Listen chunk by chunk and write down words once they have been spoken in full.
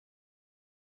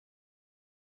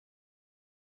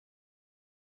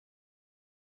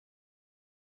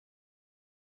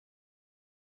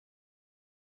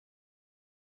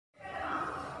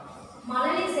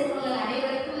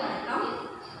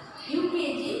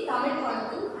தமிழ்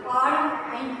பாடத்தில் பாடம்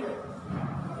 5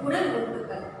 உடல்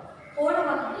உறுப்புகள். போன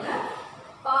வகுப்பில்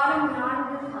பாடம்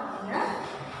 4 பார்த்தீங்க.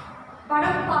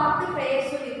 படம் பார்த்து பெயர்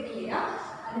சொல்லியிருக்கீங்க இல்லையா?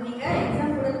 அது நீங்கள்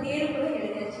எக்ஸாம் கூட தேர்வு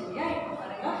எழுதியாச்சு இல்லையா? இப்போ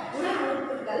பாருங்க, உடல்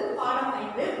உறுப்புகள் பாடம்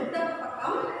 5 புத்தக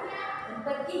பக்கம்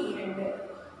 32.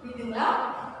 இதுங்களா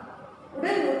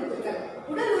உடல் உறுப்புகள்.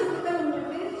 உடல் உறுப்புகள்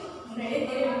உங்களுக்கு முன்னாடியே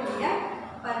தெரியும் இல்லையா?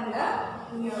 பாருங்க,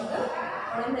 இங்கே வந்து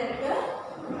குழந்தை இருக்கு.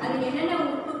 அது என்னென்ன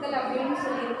உறுப்புகள் அப்படின்னு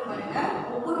சொல்லியிருக்கு பாருங்க.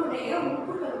 ஒவ்வொருடைய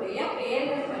உறுப்புகளுடைய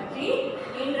பெயர்கள் பற்றி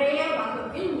இன்றைய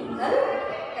வகுப்பில் நீங்கள்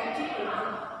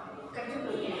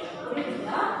கற்றுக்கொள்வீர்கள்.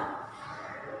 புரியுதுங்களா?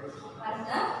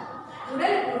 பாருங்க,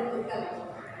 உடல் உறுப்புகள்.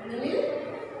 முதலில்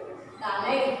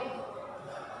தலை.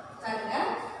 பாருங்க,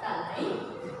 தலை,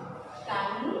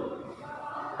 கண்,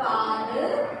 காது,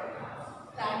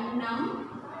 கன்னம்,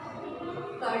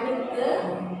 கழுத்து,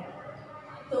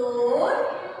 தோல்,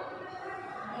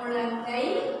 முழங்கை,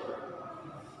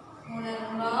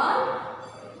 முழங்கால்,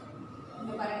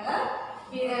 இங்க பாருங்க,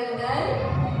 விரல்கள்,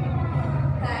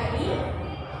 கை,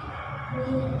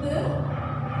 மூக்கு,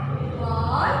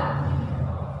 வாய்,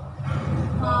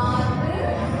 மார்பு,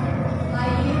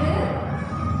 வயிறு,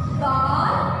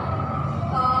 கால்,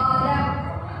 பாதம்.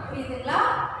 புரியுதுங்களா?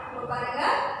 இப்போ பாருங்க,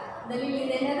 முதலில்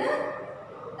இது என்னது?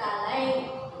 தலை.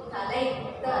 தலை,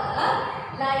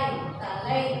 தலை,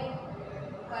 தலை.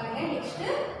 பாருங்க, நெக்ஸ்ட்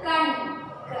கண்.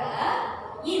 க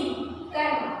இன்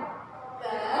கண். க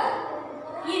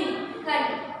இன்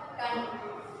கண். கண்.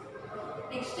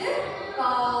 நெக்ஸ்ட்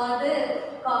காது.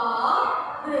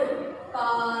 காது,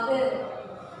 காது.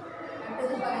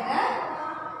 அடுத்து பாருங்க,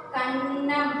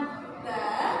 கன்னம். க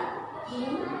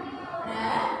இன் ந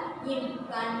இன்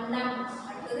கன்னம்.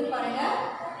 அடுத்து பாருங்க,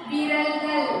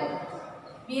 விரல்கள்.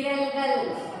 விரல்கள்.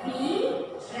 வி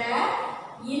ர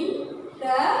இல் க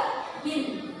இல்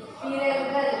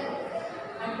விரல்கள்.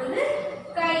 அடுத்தது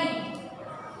கை.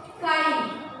 கை,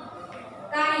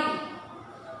 கை.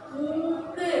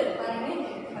 மூக்கு. பாருங்க,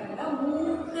 பாருங்க,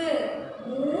 மூக்கு.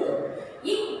 மூ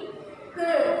இக்கு.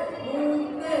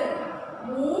 மூக்கு.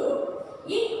 மூ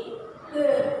இக்கு.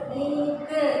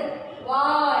 மூக்கு.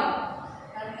 வாய்.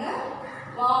 பாருங்க,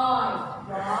 வாய்.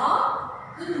 வா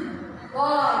இ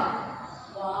வாய்.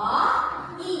 வா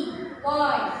இ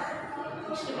வாய்.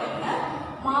 நெக்ஸ்ட் பாருங்க,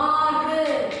 மார்பு.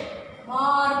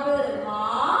 மார்பு. மா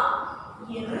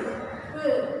இருக்கு.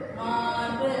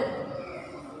 மார்பு.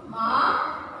 மா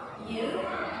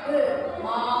இருக்கு.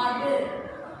 மார்பு.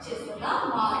 செஸ்னா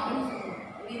மார்புன்னு சொல்லுவோம்.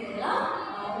 புரியுதுங்களா?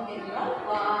 மார்பு என்றால்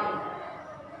வாய்.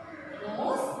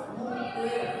 நோஸ், மூக்கு.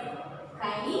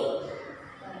 கை,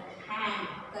 ஹேண்ட்,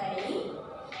 கை.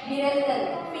 விரல்கள்,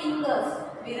 ஃபிங்கர்ஸ்,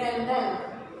 விரல்கள்.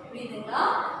 புரியுதுங்களா?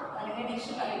 பாருங்க,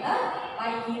 நெக்ஸ்ட் பாருங்க,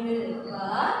 வயிறு. வ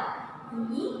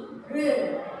இ ரு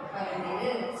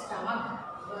வயிறு. ஸ்டமக்.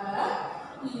 வ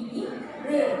இ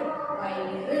ரு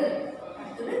வயிறு.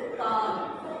 அடுத்தது கால்.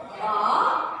 கா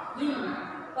இல்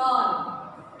கால்.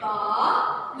 கா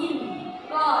இல்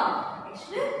கால்.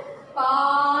 நெக்ஸ்ட்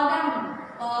பாதம்.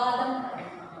 பாதம்.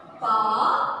 பா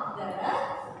த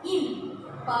இல்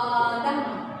பாதம்.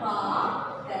 பா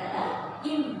த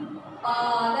இல்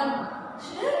பாதம்.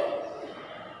 நெக்ஸ்ட்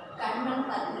கண்ணம்.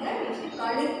 பாருங்க, நெக்ஸ்ட்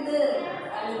கழுத்து.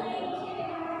 கழுத்து.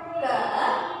 க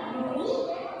நு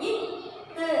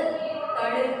இத்து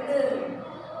கழுத்து.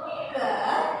 க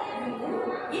நு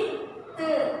இத்து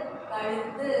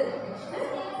கழுத்து. நெக்ஸ்ட்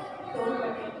தோல்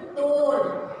பட்டை. தோல்.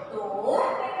 தோ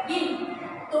இல்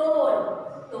தோல்.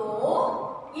 தோ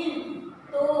இல்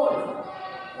தோல்.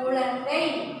 முழங்கை.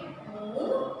 மு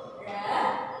ர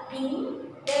இங்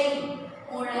கை.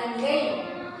 முழங்கை.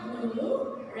 மு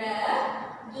ர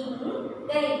இங்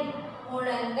கை.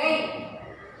 முழங்கை.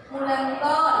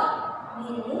 முழங்கால்.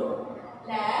 மு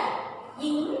ல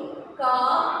இங் கா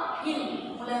இல்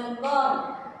முழங்கால்.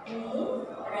 மு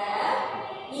ர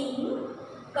இங்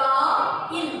கா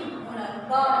இல்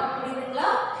முழங்கால். புரியுதுங்களா?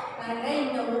 பாருங்க,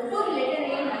 இந்த ஒவ்வொரு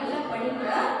லெட்டரையும் நல்லா படிங்க.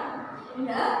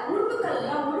 இந்த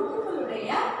உறுப்புகள்லாம் உறுப்புகளுடைய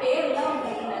பேர்லாம்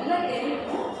உங்களுக்கு நல்லா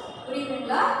தெரியணும்.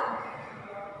 புரியுதுங்களா?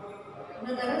 இந்த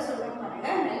தடவை சொல்றேன் பாருங்க,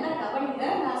 நல்லா கவனிங்க.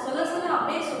 நான் சொல்ல சொல்ல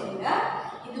அப்படியே சொல்லுங்க.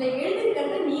 இதுல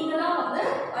எழுதிக்கிறது நீங்களா வந்து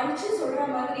படிச்சு சொல்ற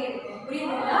மாதிரி இருக்கும்.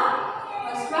 புரியுதுங்களா?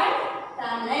 ஃபர்ஸ்ட் ஒன்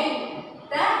தலை.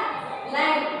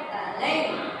 தலை, தலை,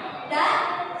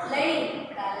 தலை,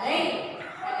 தலை,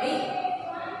 தலை.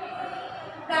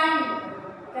 கண்.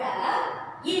 க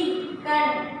இன்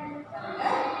கண்.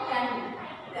 கண்.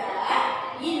 க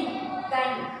இன்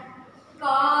கண்.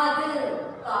 காது.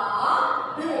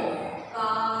 காது,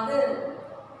 காது.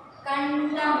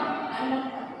 கன்னம். கன்னம்.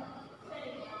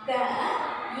 க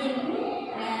இன்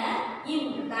ந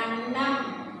இன் கன்னம்.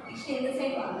 இந்த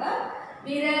சைடு வாங்க.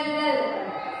 விரல்கள்.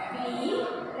 வி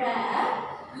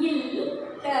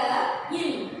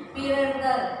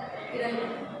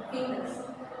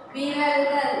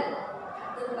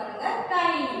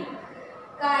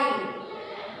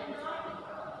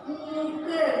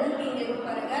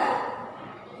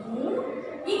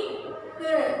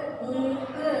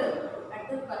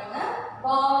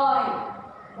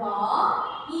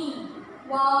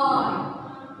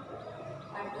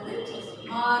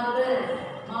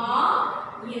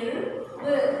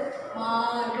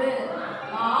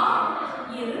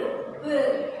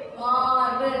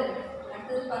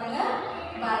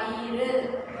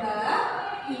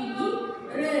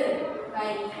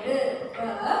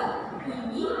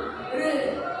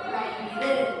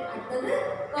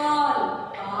கால்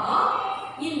கா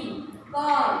இல்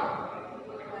கால்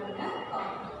பாருங்க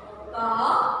கா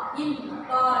இல்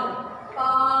கால்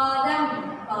பாதம்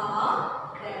பா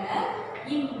ர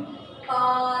இம்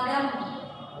பாதம்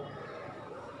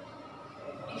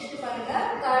நெக்ஸ்ட் பாருங்க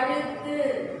கழுத்து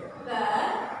க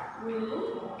உ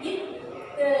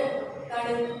இத்து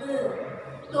கழுத்து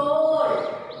தோல்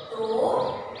தோ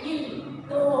இல்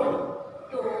தோல்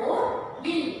தோ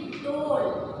இல் தோல்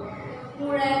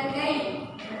முழங்கை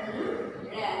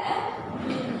ர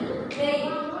இங்கை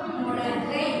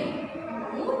முழங்கை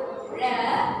மு ர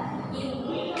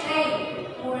இங்கை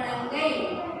முழங்கை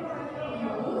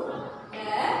மு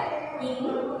ர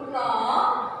இங்கா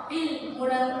இல்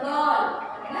முழங்கால்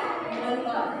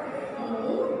முழங்கால்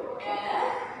மு ர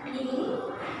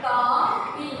இங்கா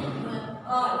இல்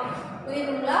முழங்கால்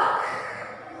புரியுதுங்களா?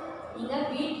 நீங்க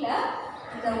வீட்ல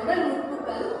இந்த உடல்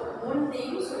உறுப்புகள்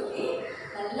ஒன்றையும் சொல்லி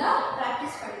நல்லா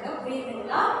ப்ராக்டிஸ் பண்ணுங்க.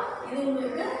 புரியுதுங்களா? இது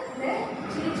உங்களுக்கு இந்த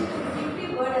சின்ன சின்ன குட்டி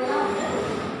வேர்டெல்லாம் வந்து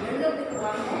எழுதுறதுக்கு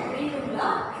வரணும். புரியுதுங்களா?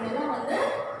 இதெல்லாம் வந்து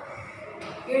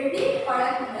எழுதி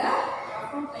பழகுங்க.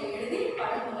 அக்கௌண்ட்டில் எழுதி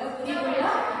பழகுங்க.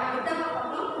 புரியுதுங்களா? புத்தக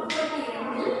பக்கம்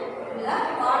 32 உள்ள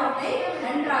பாடத்தை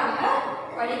நன்றாக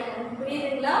படிக்கணும்.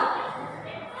 புரியுதுங்களா?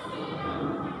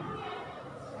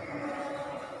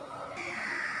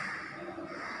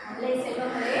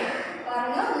 செல்வங்களே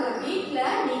பாருங்க, உங்க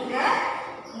வீட்டில் நீங்க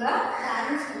உங்க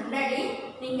பேரண்ட்ஸ் முன்னாடி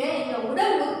நீங்க இந்த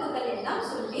உடல் உறுப்புகள் எல்லாம்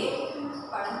சொல்லி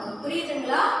பழகணும்.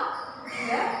 புரியுதுங்களா?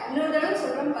 நீங்க இன்னொரு தடவை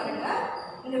சொல்றேன் பாருங்க.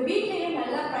 உங்க வீட்லயே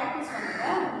நல்லா ப்ராக்டிஸ் பண்ணுங்க.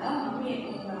 உங்க மம்மி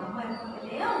உங்க அம்மா இருக்காங்க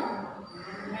இல்லையா,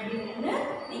 முன்னாடி நின்று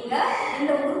நீங்க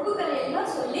இந்த உறுப்புகள்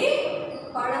எல்லாம் சொல்லி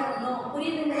பழகணும்.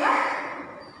 புரியுதுங்களா?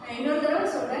 நான் இன்னொரு தடவை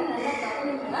சொல்றேன், நல்லா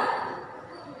கவனிங்களா.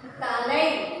 தலை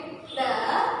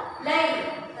தலை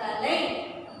தலை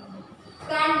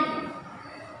கண்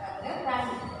கண்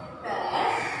க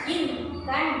இன்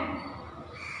கண்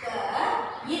க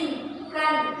இன்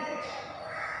கண்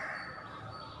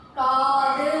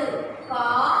காது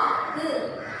காது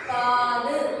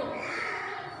காது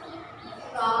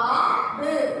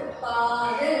காது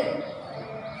காது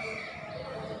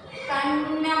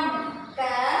கண்ணம்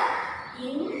க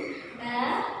இன் ந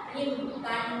இன்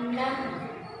கண்ணம்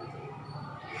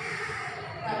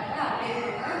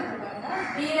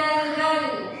விரல்கள்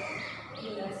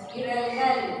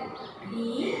விரல்கள் வி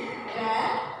ர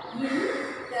இல்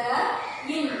க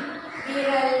இல்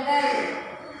விரல்கள்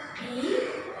வி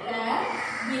ர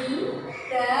இல்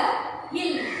க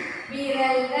இல்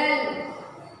விரல்கள்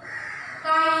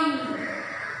கை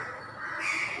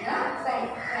கை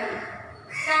கை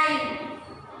கை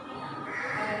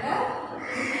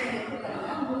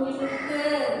மூக்கு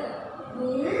மூ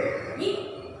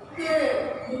இக்கு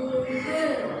மூக்கு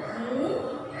மூ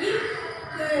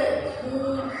இக்கு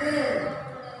மூக்கு.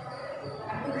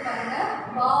 அடுத்து பாருங்க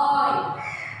வாய்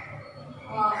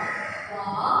வாய் வா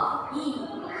இ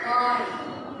வாய்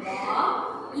வா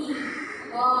இ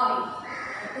வாய்.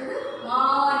 அடுத்தது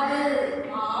மார்பு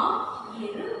மா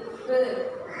இருப்பு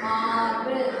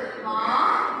மார்பு மா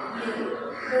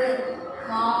இருப்பு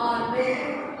மார்பு.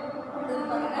 அடுத்து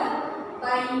பாருங்க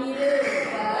வயிறு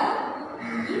வ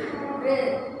இரு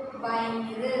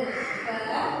வயிறு வ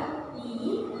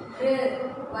இரு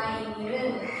வயிறு.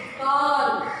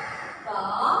 கால் கா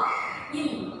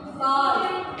இல் கால்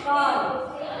கால்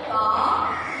கா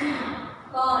இல்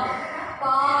கால்.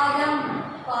 பாதம்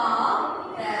பா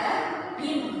த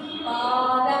இம்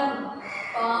பாதம்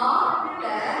பா த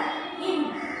இம்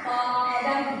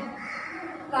பாதம்.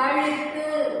 கழுத்து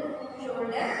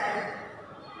ஷோல்டர்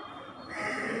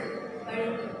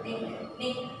கழுத்து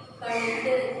நெக்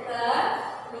கழுத்து க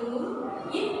ரு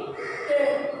இத்து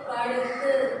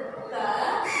கழுத்து க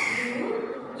ரு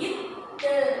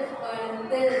இத்து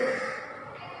கழுத்து.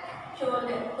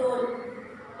 ஷோல்டர் தோல்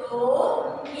தோ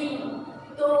இல்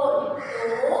தோல் தோ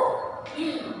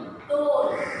இல்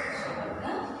தோல்.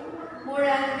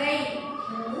 முழங்கை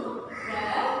மு ர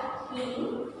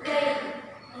இங்கை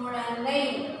முழங்கை.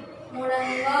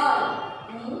 முழங்கால்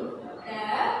மு ர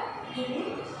இன்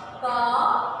கா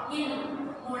இல்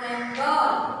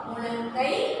முழங்கால்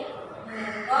முழங்கை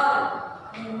முழங்கால்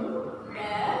மு ர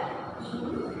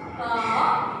இன் கா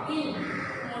இல்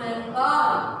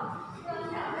முழங்கால்.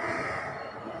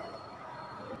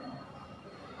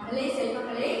 மழலை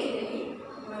செல்வங்களே, இதை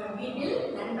வீட்டில்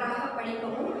நன்றாக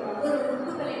படிக்கவும் ஒவ்வொரு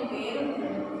உறுப்புகளின் பெயரும்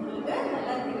உங்களுக்கு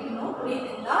நல்லா தெரியணும்.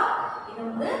 புரியுதுங்களா? இதை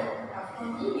வந்து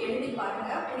அக்கௌண்ட்டில் எழுதி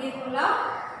பாருங்க. புரியுதுங்களா?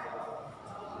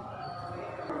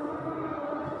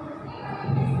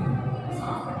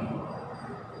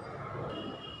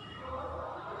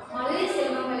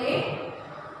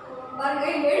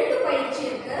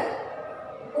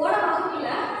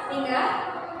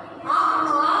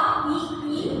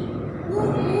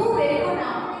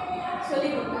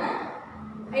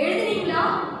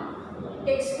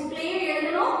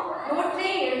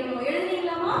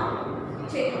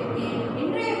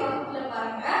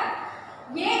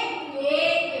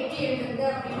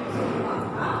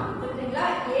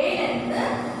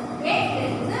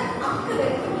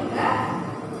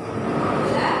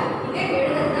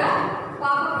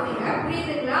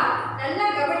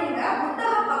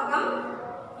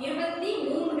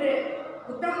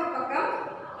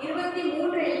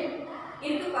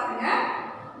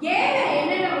 ஏல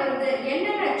என்னென்ன வருது,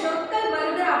 என்னென்ன சொற்கள்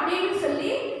வருது அப்படின்னு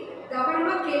சொல்லி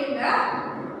கவனமா கேளுங்க.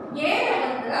 ஏல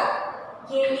வந்து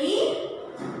எலி,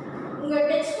 உங்க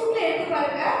டெக்ஸ்ட் புக்ல இருக்கு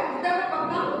பாருங்க, புத்தக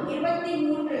பக்கம்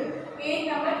 23, பேஜ்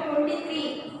நம்பர் 23.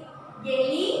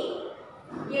 எலி,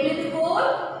 எழுதுகோல்,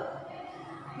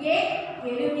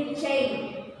 எலுமிச்சை,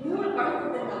 3 படம்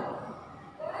கொடுத்துருக்காங்க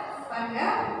பாருங்க.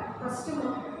 ஃபர்ஸ்ட்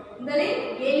முதலில்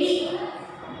எலி,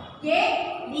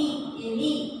 எலி,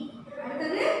 எலி.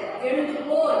 அடுத்தது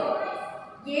எழுதுகோல்,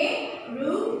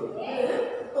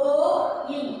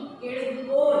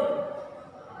 எழுதுகோல்.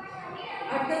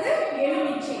 அடுத்தது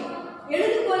எலுமிச்சை.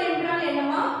 எழுதுகோல் என்றால்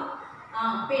என்னமா?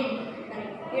 பெண்.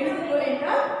 எழுதுகோல்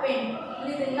என்றால் பெண்.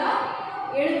 புரியுதுங்களா?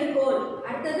 எழுதுகோல்.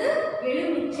 அடுத்தது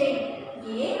எலுமிச்சை,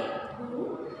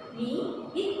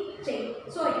 இச்சை.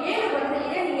 ஸோ ஏழு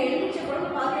வருதுலையே நீங்கள் எலுமிச்சை கூட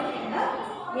பார்த்துருக்கீங்க.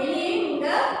 எலியே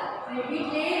நீங்கள் உங்கள்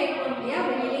வீட்டிலேயே இருக்கும் இல்லையா,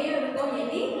 வெளியிலேயே இருக்கும்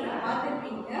எலி,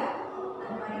 பார்த்துருப்பீங்க.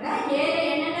 அது பாருங்க ஏழு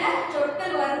என்னென்ன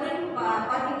சொற்கள் வருதுன்னு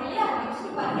பார்த்தீங்க இல்லையா.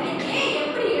 நெக்ஸ்ட் பாருங்க ஏன்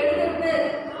எப்படி எழுதுறது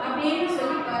அப்படின்னு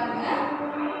சொல்லி பாருங்க.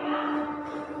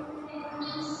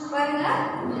 பாருங்க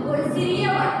ஒரு சிறிய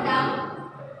வட்டம்,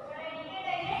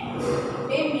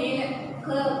 மேல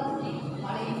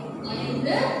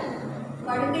வளைந்து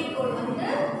படுக்கைக்கோள் வந்து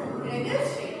பிறகு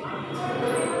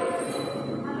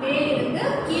மேலிருந்து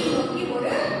கீழ் நோக்கி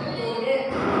ஒரு கோடு.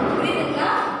 புரியுதுங்களா?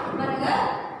 பாருங்க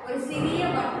ஒரு சிறிய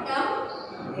வட்டம்,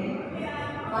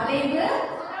 வளைவு,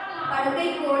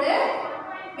 படுக்கைக்கோடு,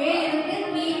 மேலிருந்து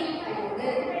கீழ்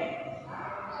கோடு.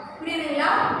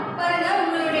 புரியுதுங்களா? பாருங்க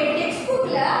உங்களுடைய டெக்ஸ்ட்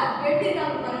புக்ல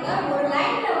எடுத்துக்காங்க பாருங்க. ஒரு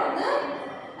லைன்ல வந்து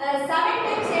 7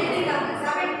 டைம்ஸ் எழுதிருக்காங்க.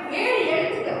 7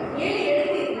 எழுத்துக்கள், 7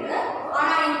 எழுத்து இருக்கு.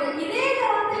 ஆனா இதே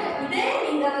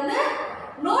நீங்க வந்து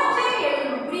நோட்ல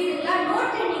எழுதணும். புரியுதுங்களா?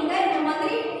 நோட்ல நீங்க இந்த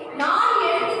மாதிரி 4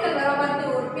 எழுத்துக்கள் வர மாதிரி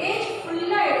ஒரு பேஜ்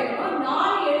ஃபுல்லா எழுதணும்.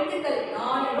 4 எழுத்துக்கள்,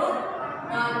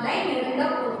 4 லைன் இருந்தா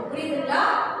போதும். புரியுதுங்களா?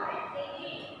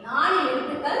 4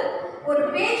 எழுத்துக்கள் ஒரு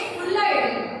பேஜ் ஃபுல்லா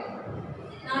எழுதணும்.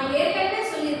 நான் ஏற்கனவே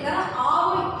சொல்லியிருக்கேன்,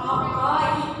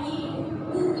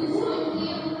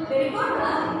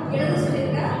 எழுத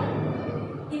சொல்லியிருக்கேன்.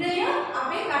 இதையும்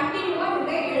அப்படியே கண்டினியூவா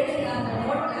நீங்க எழுதுங்க அந்த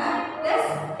நோட்ல.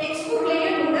 பிளஸ் டெக்ஸ்ட்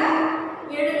புக்லயும் நீங்க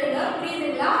எழுதுங்க.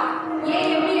 புரியுதுங்களா? ஏன்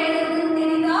எப்படி எழுதுறதுன்னு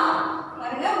தெரியுதா?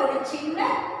 பாருங்க ஒரு சின்ன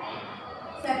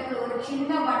சர்க்கிள், ஒரு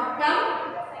சின்ன வட்டம்,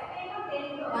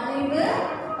 வளைவு,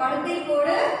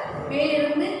 படுக்கைக்கோடு,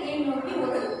 மேலிருந்து கீழ் நோக்கி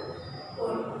ஒரு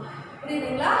கோடு.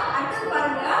 புரியுதுங்களா? அடுத்து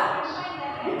பாருங்க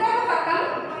புத்தக பக்கம்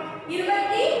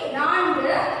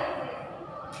 24.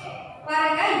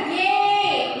 பாருங்க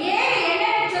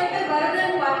என்னென்ன சொற்கள்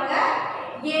வருதுன்னு பாருங்க.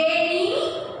 ஏனி,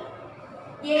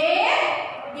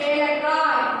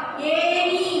 ஏலக்காய்,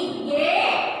 ஏனி,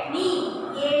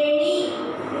 ஏனி.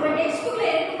 உங்க டெக்ஸ்ட் புக்ல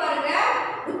இருக்கு பாருங்க,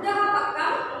 புத்தக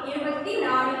பக்கம்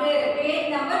 24,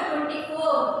 பேஜ் நம்பர்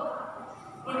 24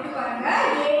 இருக்கு பாருங்க.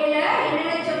 ஏல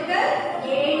என்னென்ன சொற்கள்?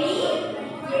 ஏனி,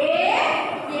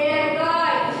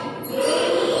 ஏலக்காய்,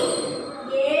 ஏனி,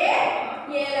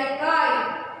 ஏலக்காய்.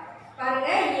 பாருங்க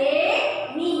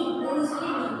ஏனி, ஒரு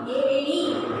சொல்லி ஏனி,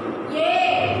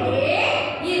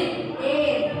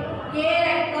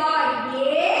 ஏலக்காய்,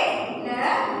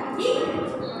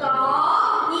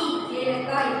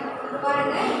 ஏலக்காய்.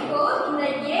 பாருங்க இப்போ இந்த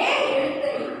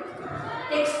எழுத்தை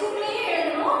டெக்ஸ்ட் புக்லயே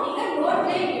எழுதணும், நீங்க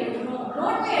நோட்லயும் எழுதணும்.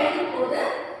 நோட்ல எழுதும் போது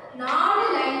 4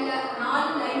 லைன்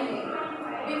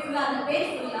ஃபுல்லா அந்த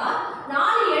பேஜ் ஃபுல்லா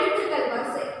 4 எழுத்துக்கள்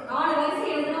வரிசை, 4 வரிசை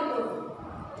எழுதினா போதும்.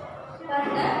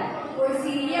 பாருங்க ஒரு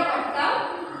சிறிய வட்டம்,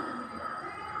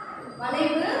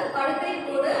 வளைவு,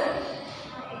 படுக்கைக்கோடு,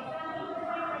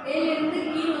 மேலிருந்து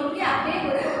கீழ் நோக்கி அப்படியே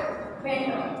ஒரு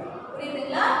வெண்டம்.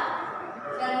 புரியுதுங்களா?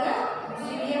 பாருங்க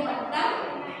சிறிய வட்டம்,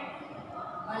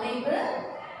 வளைவு,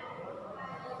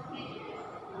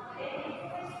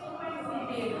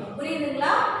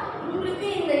 புரியுதுங்களா? உங்களுக்கு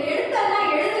இந்த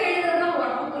எழுத்தெல்லாம் எழுதுறதுதான்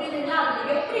வரும். புரியுதுங்களா? அது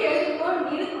எப்படி எழுதுவோம்,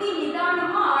 நிறுத்தி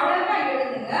நிதானமா அழகா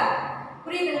எழுதுங்க.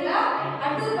 புரியுதுங்களா?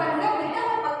 அடுத்து பாருங்க புத்தக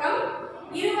பக்கம்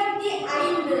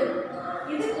 25.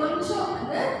 இது கொஞ்சம்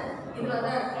வந்து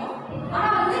இதுவாதான் இருக்கும். ஆனா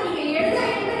வந்து நீங்க எழுத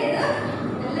இது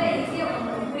நல்லா ஈஸியா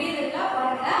பண்ணுங்க. புரியுதுங்களா?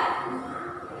 பாருங்க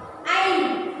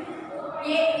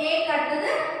ஏ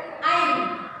கட்டது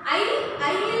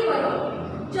ஐயில் வரும்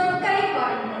சொற்களை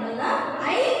பாருங்க. முதல்ல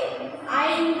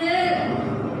ஐந்து,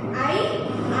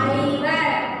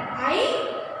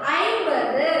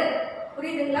 ஐம்பது.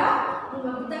 புரியுதுங்களா? உங்க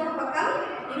புத்தக பக்கம்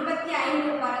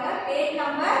 25 பாருங்க, பேஜ்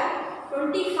நம்பர்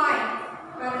 25.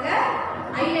 பாருங்க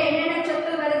ஐல என்னென்ன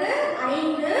சொற்கள் வருது?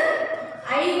 5,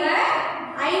 50,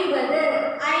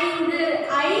 5,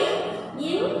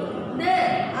 இந்த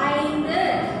 5,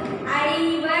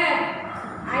 50,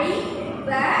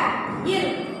 5,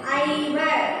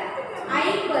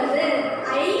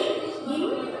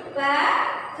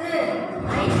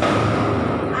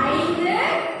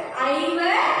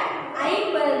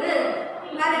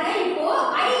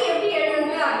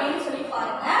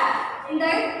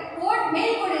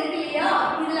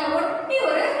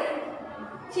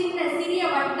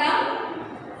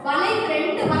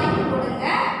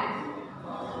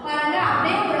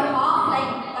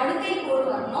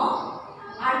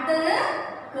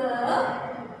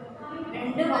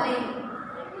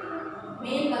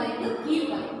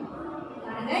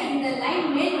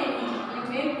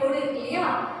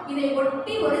 இதை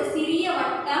ஒட்டி ஒரு சிறிய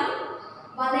வட்டம்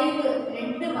வளைவு,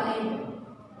 ரெண்டு வளைவு,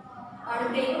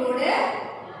 அடுக்கை கோடு,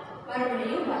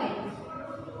 மறுபடியும் வளைவு.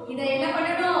 இதை என்ன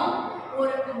பண்ணணும்?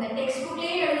 ஒரு அந்த டெக்ஸ்ட்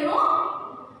புக்லயே எழுதணும்,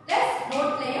 பிளஸ்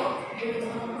நோட்லயும்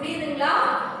எழுதணும். புரியுதுங்களா?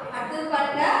 அடுத்தது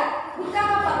பாருங்க,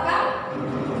 புத்தக பக்கம்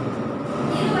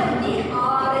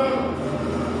 26,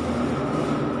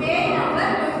 பேஜ்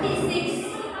நம்பர் 26.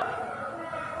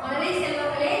 மழலை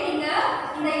செல்வங்களே, நீங்க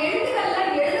இந்த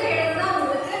எழுத்துக்கள்லாம் எழுத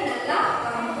உங்களுக்கு நல்லா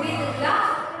புரியுதுங்களா?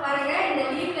 பாருங்க, இந்த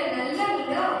லீவ்ல நல்லா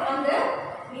நீங்க உட்காந்து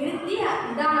நிறுத்தி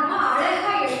நிதானமா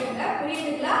அழகா எழுதுங்க.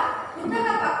 புரியுதுங்களா? புத்தக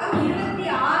பக்கம்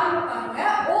 26 பாருங்க,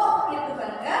 ஓ இருக்கு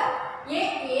பாருங்க,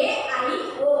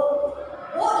 AAIO.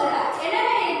 ஓல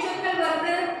என்னென்ன சொற்கள்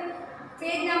வருது?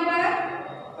 பேஜ் நம்பர்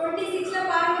 26ல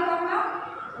பாருங்க பார்க்கலாம்.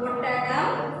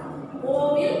 ஒட்டகம்,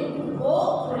 ஓவில் ஓ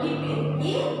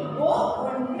ஒலிபெருக்கி, ஓ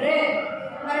ஒன்று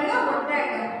பாருங்க,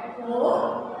 ஒட்டகம், ஓ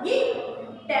இட்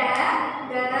ட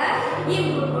க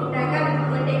இம், ஒட்டகம்.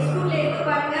 உங்க டெக்ஸ்ட் புக்ல இருக்கு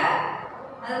பாருங்க,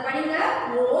 அத படிங்க.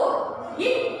 ஓ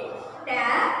இட் ட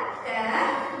க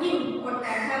இம்,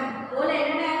 ஒட்டகம். ஓல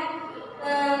என்னென்ன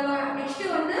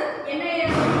நெக்ஸ்ட் வந்து என்ன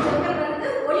சொற்கள் வருது?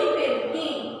 ஒலிபெருக்கி.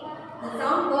 இந்த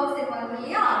சவுண்ட் பாக்ஸ் பாருங்க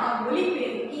இல்லையா, அதான்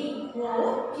ஒலிபெருக்கி. ஓ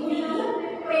இ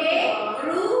பே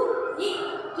ரு இ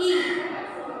கி,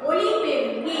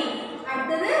 ஒலிபெருக்கி.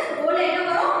 அடுத்தது ஓல என்ன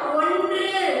வரும்? ஒன்று,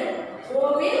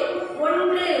 ஓவில்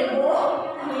ஒன்று, ஓ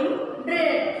இன்று,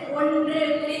 ஒன்று.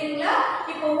 புரியுதுங்களா?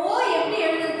 இப்போ ஓ எப்படி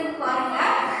எழுதுறதுன்னு பாருங்க.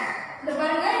 இந்த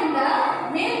பாருங்க, இந்த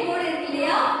மேல் கோடு இருக்கு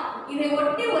இல்லையா, இதை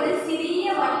ஒட்டி ஒரு சிறிய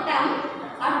வட்டம்,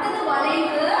 அடுத்தது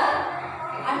வளைவு,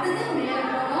 அடுத்தது மேல்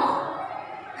போகணும்,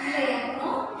 கீழே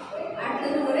இறக்கணும்,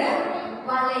 அடுத்தது ஒரு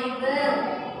வளைவு.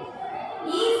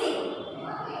 ஈஸி.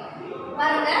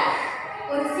 பாருங்க,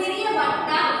 ஒரு சிறிய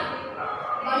வட்டம்,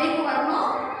 வளைவு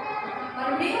வரணும்,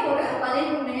 மறுபடியும் ஒரு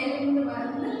வளைவு மேலிருந்து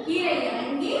வந்து கீழே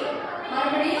இறங்கி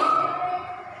மறுபடியும்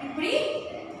இப்படி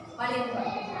வளைவு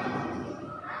வரும்.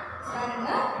 பாருங்க,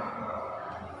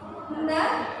 இந்த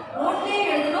நோட்லயே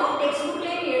எழுதணும், டெக்ஸ்ட்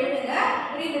புக்லயே எழுதுங்க.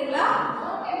 புரியுதுங்களா?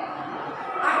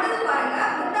 அடுத்தது பாருங்க,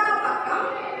 புத்தக பக்கம்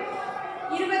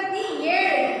 27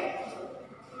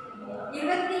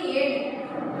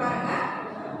 பாருங்க.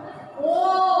 ஓ,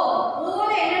 ஓல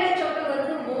என்னென்ன சொற்கள்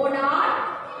வருது? ஓடான்,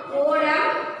 ஓடம்,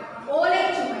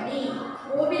 ஓலைச்சுவடி.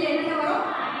 ஓவில் என்னென்ன வரும்?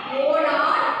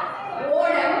 ஓடான்,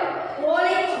 ஓடம்,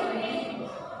 ஓலைச்சுவடி.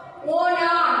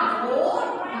 ஓடான், ஓ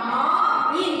நா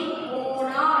இன்,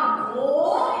 ஓடான், ஓ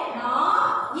நா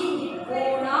இன்,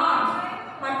 ஓடான்.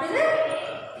 அடுத்தது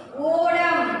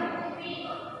ஓடம்,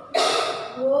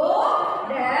 ஓ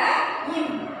ட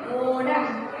இம், ஓடம்,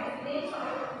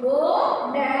 ஓ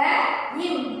ட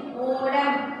இம்,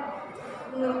 ஓடம்.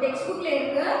 உங்க டெக்ஸ்ட் புக்ல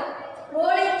இருக்கு.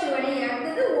 ஓலைச்சுவடி,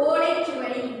 அடுத்தது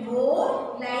ஓலைச்சுவடி, ஓ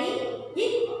லை இ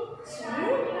சு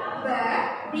ப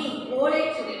டி,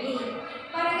 ஓலைச்சுவடி.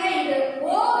 பாருங்க, இது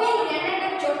ஓவில்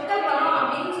என்னென்ன சொற்கள் வரும்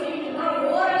அப்படின்னு சொல்லிட்டு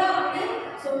ஓரலா வந்து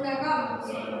சொன்னாக்கா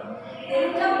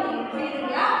தெரிஞ்சா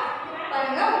புரியுதுங்களா?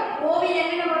 பாருங்க, ஓவில்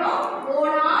என்னென்ன வரும்?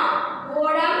 ஓடான்,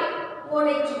 ஓடம்,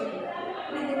 ஓலைச்சுவடி.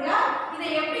 புரியுதுங்களா? இதை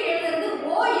எப்படி எழுதுறது?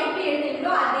 ஓ எப்படி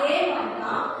எழுதுறீங்களோ அதே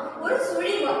மாதிரிதான் ஒரு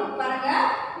சுழி வரும். பாருங்க,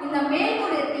 இந்த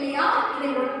மேல்கோடு இருக்கு இல்லையா, இதை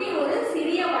ஒட்டி ஒரு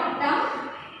சிறிய வட்டம்,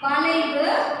 வளைவு,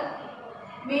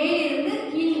 மேலிருந்து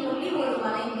கீழ் நோக்கி ஒரு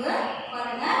வளைவு.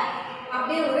 பாருங்க,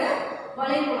 அப்படியே ஒரு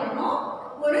வளைவு வரணும்,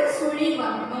 ஒரு சுழி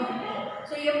வரணும்.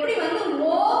 ஸோ எப்படி வந்து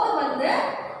ஓக்கு வந்து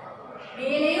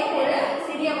மேலேயும் ஒரு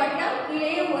சிறிய வட்டம்,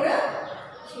 கீழேயும் ஒரு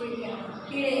சுழி,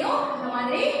 கீழேயும் இந்த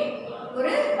மாதிரி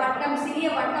ஒரு வட்டம், சிறிய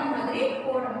வட்டம் மாதிரி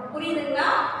போடணும். புரியுதுங்களா?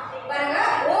 பாருங்க,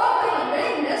 ஓக்கு வந்து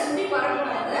இந்த சுழி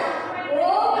வரக்கூடாது,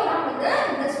 ஓக்கு வந்து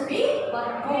இந்த சுழி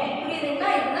வரணும். புரியுதுங்களா?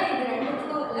 இதுதான் இது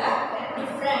ரெண்டுத்துக்கும் உள்ள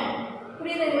டிஃப்ரெண்ட்.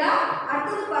 புரியுதுங்களா?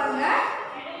 அடுத்தது பாருங்க,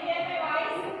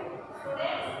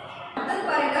 அடுத்தது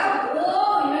பாருங்க, ஓ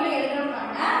இன்னொன்னு எழுதுறோம்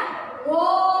பாருங்க. ஓ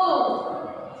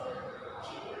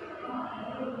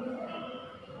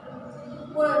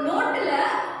ஒரு நோட்டுல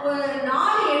ஒரு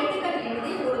 4 எழுத்துக்கள்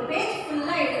எழுதி ஒரு பேஜ்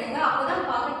ஃபுல்லா எழுதுங்க. அப்பதான்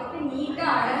பார்க்கறதுக்கு நீட்டா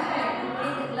அழகா இருக்கும்.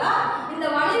 புரியுதுங்களா? இந்த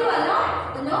வளைவெல்லாம்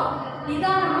கொஞ்சம்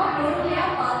நிதானமா பொறுமையா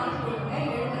பார்த்து போடுங்க,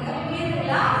 எழுதுங்க.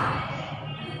 புரியுதுங்களா?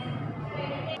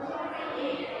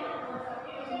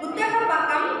 புத்தக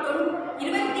பக்கம்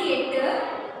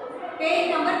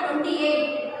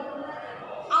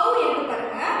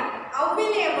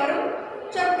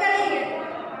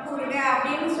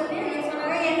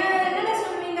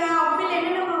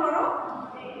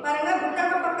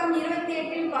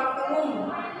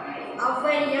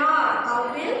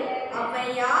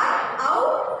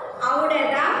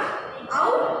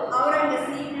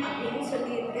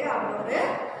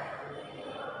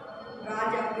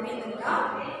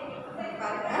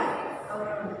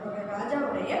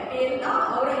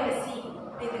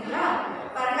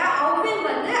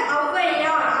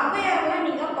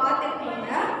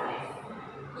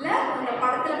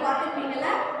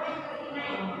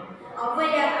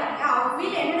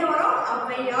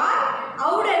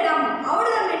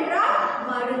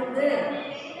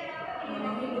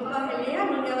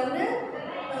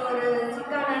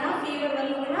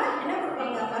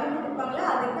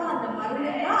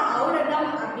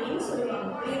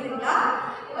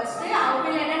ஃபர்ஸ்ட்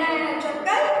அவ்வில் என்னென்ன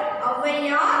சொற்கள்?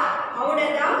 ஔவையார்,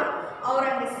 ஔடதம்,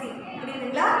 ஔரங்கசீப்.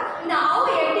 புரியுதுங்களா? இந்த ஔ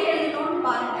எப்படி எழுதணும்னு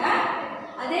பாருங்க.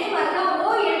 அதே மாதிரி தான்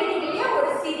ஓ எழுதுறீங்க இல்லையா,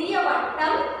 ஒரு சிறிய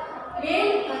வட்டம்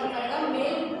மேல்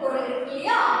மேல் கோடு இருக்கு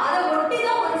இல்லையா, அதை ஒட்டி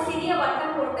தான் ஒரு சிறிய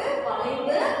வட்டம் போட்டு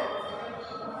வளைவு,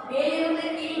 மேலிருந்து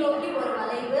கீழ் நோக்கி ஒரு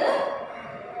வளைவு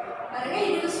பாருங்க.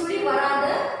 இதுக்கு சுழி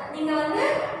வராது. நீங்க வந்து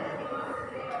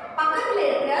பக்கத்துல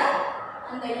இருக்கிற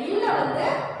அந்த இல்ல வந்து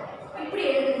இப்படி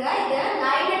எழுதுங்க. இத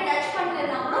லைனை டச்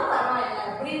பண்ணலன்னா கூட பரவாயில்லை.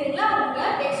 புரியுதுங்களா? உங்க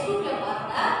டெக்ஸ்ட் புக்ல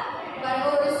பாருங்க. பாருங்க,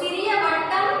 ஒரு சிறிய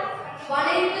வட்டம்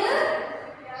வளைவு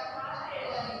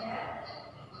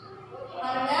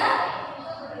பாருங்க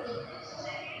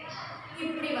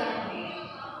இப்படி வரணும்.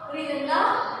 புரியுதுங்களா?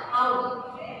 ஆவ்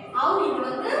ஆவ் இது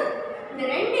வந்து இந்த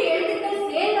ரெண்டு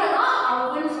எழுத்துக்கள் சேர்ந்தாதான்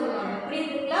ஆவுன்னு சொல்லுவாங்க.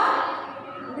 புரியுதுங்களா?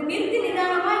 இது நிறுத்தி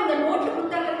நிதானமா இந்த நோட்டு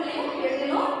புத்தகத்திலையும்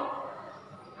எழுதணும்,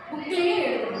 புக்லையும்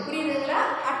எழுதணும். புரியுதுங்களா?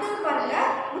 அடுத்தது பாருங்க,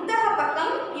 புத்தக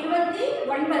பக்கம்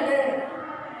 29,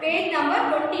 பேஜ் நம்பர்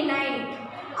 29.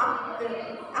 அக்கு.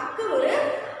 அக்கு ஒரு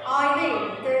ஆயுத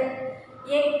எழுத்து.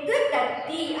 எஃகு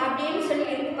கத்தி அப்படின்னு சொல்லி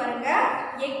இருக்கு பாருங்க.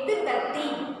 எஃகு கத்தி.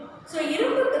 ஸோ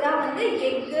இரும்புக்கு தான் வந்து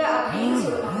எஃகு அப்படின்னு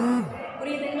சொல்லுவாங்க.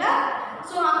 புரியுதுங்களா?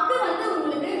 ஸோ அக்கு வந்து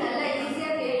உங்களுக்கு நல்லா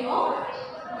ஈஸியாக தெரியும்.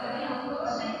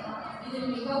 இது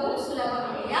மிகவும் சுலபம்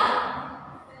இல்லையா?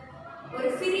 ஒரு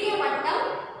சிறிய வட்டம்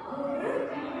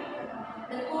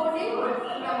இந்த கோடில்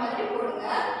இந்த மாதிரி போடுங்க.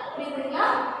 புரியுதுங்களா?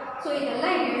 ஸோ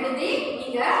இதெல்லாம் எழுதி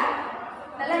நீங்க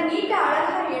நல்லா நீட்டாக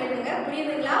அழகாக எழுதுங்க.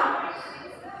 புரியுதுங்களா?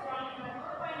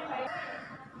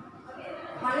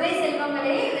 மழலை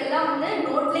செல்வங்களே, இதெல்லாம் வந்து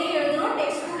நோட்லேயும் எழுதணும்,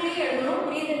 டெக்ஸ்ட் புக்லேயும் எழுதணும்.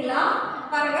 புரியுதுங்களா?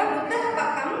 பாருங்க, புத்தக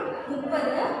பக்கம்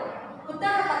 30,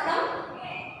 புத்தக பக்கம்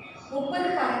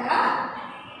 30 பாருங்க.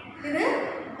 இது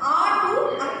ஆ டு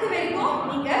அக்கு வரைக்கும்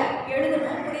நீங்க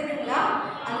எழுதணும். புரியுதுங்களா?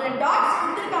 அதுல டாட்ஸ்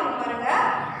கொடுத்துருக்காங்க பாருங்க,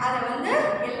 அதை வந்து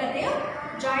எல்லாத்தையும்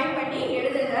ஜாயின் பண்ணி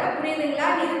எழுதுங்க. புரியுதுங்களா?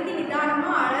 நிறுத்தி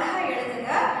நிதானமா அழகா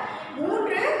எழுதுங்க.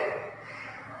 3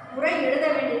 முறை எழுத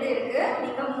வேண்டியது இருக்கு.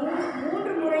 நீங்க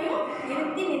 3 முறையும்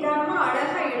நிறுத்தி நிதானமா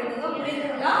அழகா எழுதுங்க.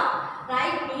 புரியுதுங்களா?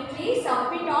 Right neatly,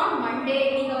 submit on Monday.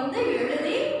 நீங்க வந்து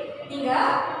எழுதி நீங்க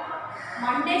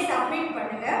மண்டே சப்மிட்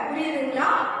பண்ணுங்க.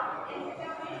 புரியுதுங்களா?